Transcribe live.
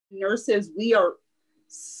Nurses,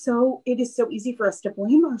 it is so easy for us to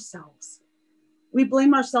blame ourselves. We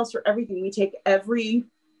blame ourselves for everything. We take every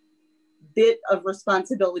bit of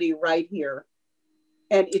responsibility right here.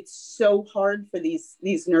 And it's so hard for these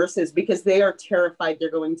nurses because they are terrified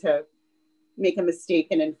they're going to make a mistake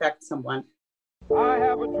and infect someone. I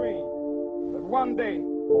have a dream that one day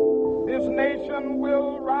this nation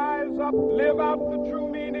will rise up, live out the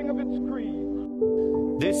true meaning of its creed.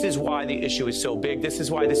 This is why the issue is so big. This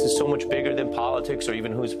is why this is so much bigger than politics or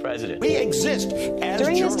even who's president. We exist as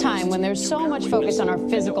During this time when there's so much focus on our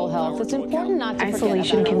physical health, it's important not to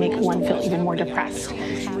isolation can make one feel even more depressed,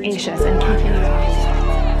 anxious, and confused.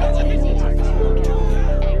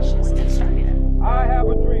 I have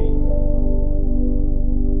a dream.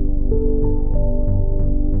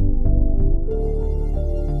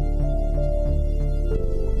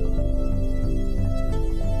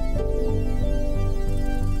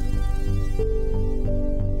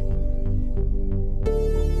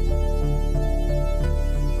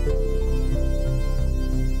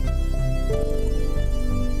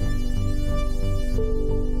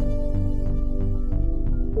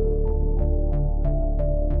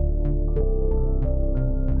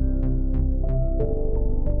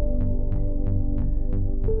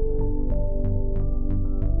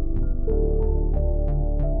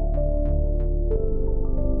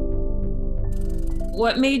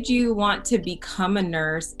 What made you want to become a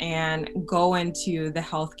nurse and go into the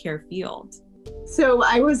healthcare field? So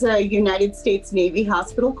I was a United States Navy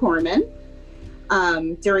hospital corpsman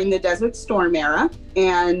during the Desert Storm era,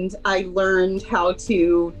 and I learned how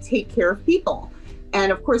to take care of people.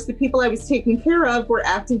 And of course, the people I was taking care of were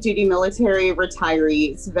active duty military,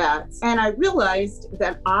 retirees, vets. And I realized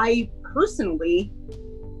that I personally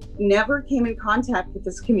never came in contact with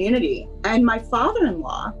this community. And my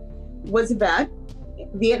father-in-law was a vet,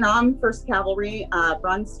 Vietnam, 1st Cavalry,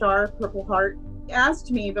 Bronze Star, Purple Heart. He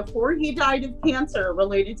asked me before he died of cancer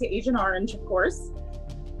related to Agent Orange, of course,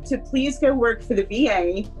 to please go work for the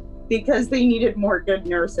VA because they needed more good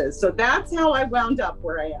nurses. So that's how I wound up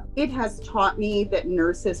where I am. It has taught me that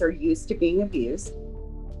nurses are used to being abused.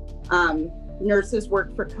 Nurses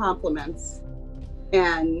work for compliments.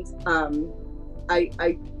 And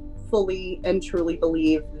I fully and truly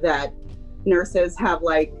believe that nurses have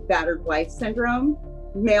like battered wife syndrome,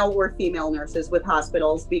 male or female nurses with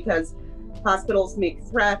hospitals, because hospitals make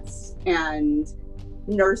threats and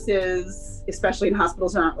nurses, especially in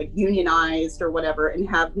hospitals, aren't like unionized or whatever and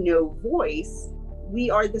have no voice. We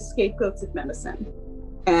are the scapegoats of medicine.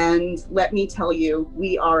 And let me tell you,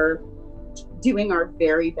 we are doing our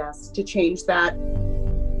very best to change that.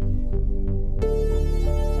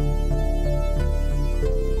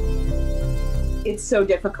 It's so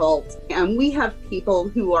difficult. And we have people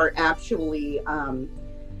who are actually,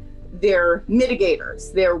 they're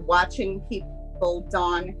mitigators. They're watching people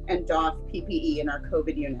don and doff PPE in our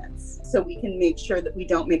COVID units so we can make sure that we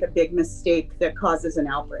don't make a big mistake that causes an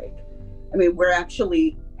outbreak. I mean, we're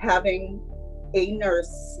actually having a nurse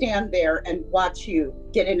stand there and watch you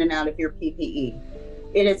get in and out of your PPE.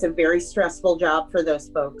 It is a very stressful job for those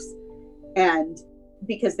folks. And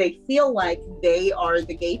because they feel like they are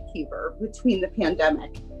the gatekeeper between the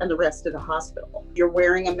pandemic and the rest of the hospital. You're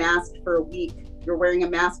wearing a mask for a week. You're wearing a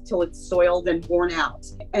mask till it's soiled and worn out.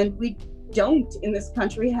 And we don't in this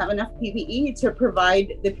country have enough PPE to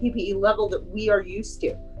provide the PPE level that we are used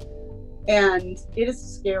to. And it is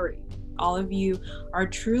scary. All of you are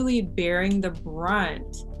truly bearing the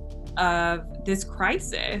brunt of this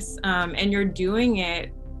crisis, and you're doing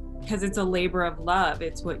it because it's a labor of love.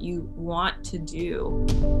 It's what you want to do.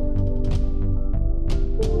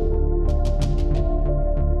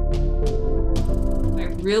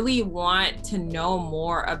 I really want to know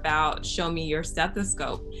more about Show Me Your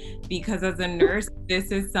Stethoscope, because as a nurse,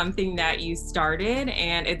 this is something that you started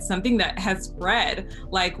and it's something that has spread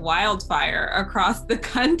like wildfire across the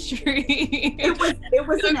country. It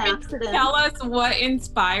was an accident. Tell us what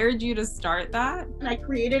inspired you to start that. And I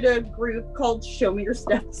created a group called Show Me Your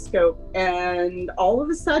Stethoscope. And all of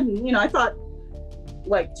a sudden, I thought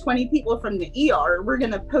like 20 people from the ER were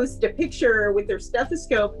going to post a picture with their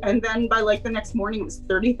stethoscope. And then by like the next morning, it was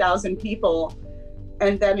 30,000 people.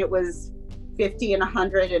 And then it was 50 and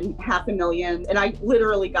 100 and 500,000. And I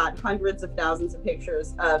literally got hundreds of thousands of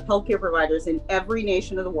pictures of healthcare providers in every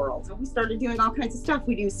nation of the world. So we started doing all kinds of stuff.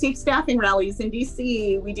 We do safe staffing rallies in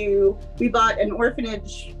DC. We bought an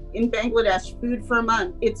orphanage in Bangladesh, food for a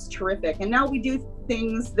month. It's terrific. And now we do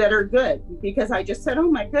things that are good, because I just said,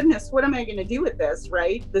 oh my goodness, what am I going to do with this,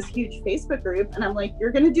 right? This huge Facebook group. And I'm like,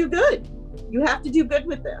 you're going to do good. You have to do good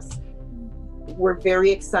with this. We're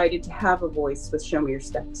very excited to have a voice with Show Me Your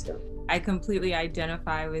Stethoscope. I completely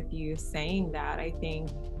identify with you saying that. I think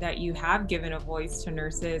that you have given a voice to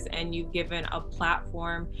nurses and you've given a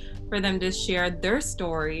platform for them to share their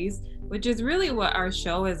stories, which is really what our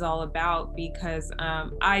show is all about, because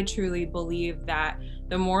I truly believe that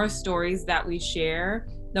the more stories that we share,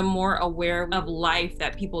 the more aware of life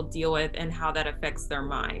that people deal with and how that affects their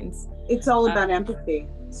minds. It's all about empathy.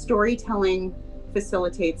 Storytelling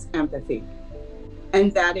facilitates empathy.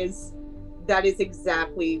 And that is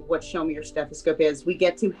exactly what Show Me Your Stethoscope is. We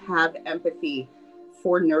get to have empathy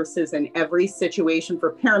for nurses in every situation,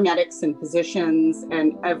 for paramedics and physicians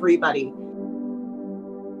and everybody.